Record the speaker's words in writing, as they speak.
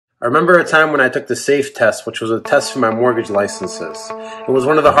I remember a time when I took the SAFE test, which was a test for my mortgage licenses. It was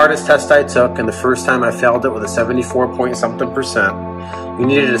one of the hardest tests I took, and the first time I failed it with a 74-point-something%. You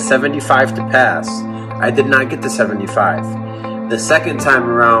needed a 75 to pass. I did not get the 75. The second time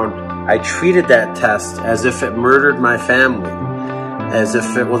around, I treated that test as if it murdered my family, as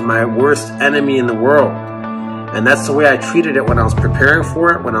if it was my worst enemy in the world. And that's the way I treated it when I was preparing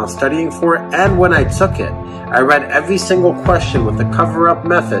for it, when I was studying for it, and when I took it. I read every single question with the cover-up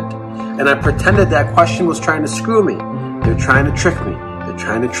method, and I pretended that question was trying to screw me. They're trying to trick me. They're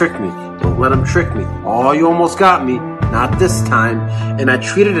trying to trick me. Don't let them trick me. Oh, you almost got me. Not this time. And I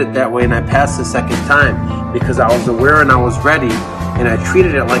treated it that way, and I passed the second time because I was aware and I was ready, and I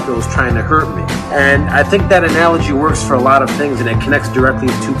treated it like it was trying to hurt me. And I think that analogy works for a lot of things, and it connects directly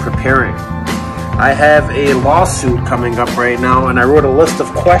to preparing. I have a lawsuit coming up right now, and I wrote a list of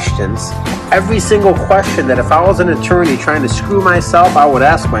questions. Every single question that if I was an attorney trying to screw myself, I would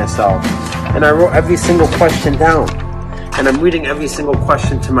ask myself. And I wrote every single question down. And I'm reading every single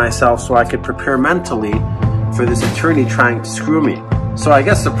question to myself so I could prepare mentally for this attorney trying to screw me. So I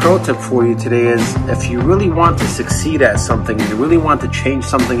guess the pro tip for you today is if you really want to succeed at something, you really want to change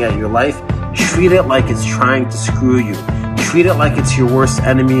something at your life, treat it like it's trying to screw you. Treat it like it's your worst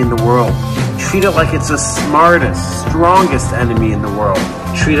enemy in the world. Treat it like it's the smartest, strongest enemy in the world.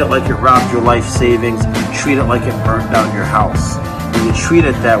 Treat it like it robbed your life savings. Treat it like it burnt down your house. When you treat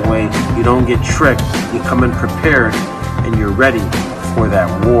it that way, you don't get tricked. You come in prepared, and you're ready for that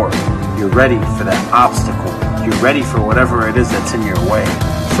war. You're ready for that obstacle. You're ready for whatever it is that's in your way.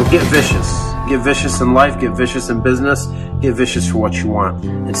 So get vicious. Get vicious in life. Get vicious in business. Get vicious for what you want.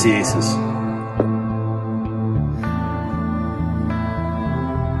 And see aces.